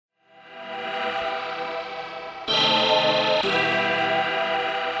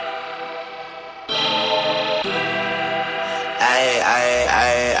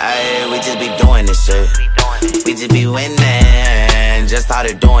shit. We just be winning. Just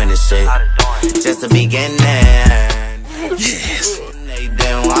started doing this shit. Just the beginning. Yes. They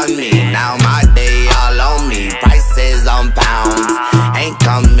didn't want me. Now my day all on me. Prices on pounds. Ain't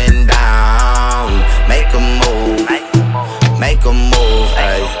coming down. Make a move. Make a move.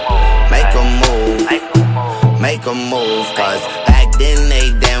 Ay. Make a move. Make a move. Cause back then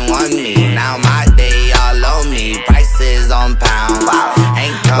they didn't want me. Now my day all on me. Prices on pounds.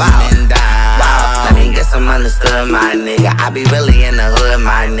 Ain't coming down. Let me get some understood, my nigga. I be really in the hood,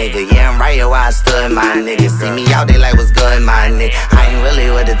 my nigga. Yeah, I'm right here where I stood, my nigga. See me out there like what's good, my nigga. I ain't really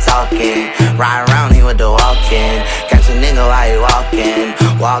with the talking. Ride around here with the walking. Catch a nigga while he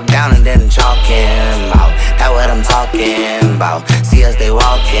walking. Walk down and then chalking out. That's what I'm talking about. See us, they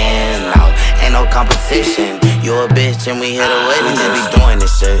walking out. Ain't no competition. You a bitch and we here to win. We just be doing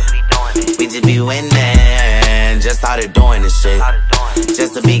this shit. We just be winning. Just started doing this shit.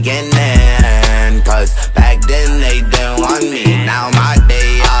 Just the beginning. Cause back then they didn't want me. Now my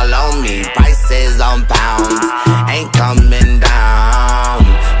day all on me. Prices on pounds. Ain't coming down.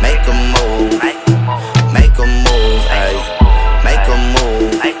 Make a move. Make a move. Ay. Make a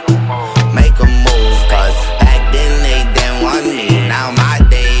move. Make a move. Cause back then they didn't want me. Now my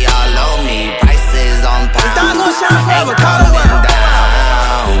day all on me. Prices on pounds. Ain't coming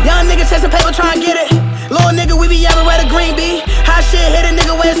down. Young nigga chasing paper trying to get it. Little nigga, we be everywhere the green be. Hot shit hit a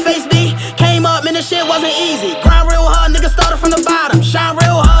nigga where his face be. Came up, man, this shit wasn't easy. Grind real hard, nigga started from the bottom.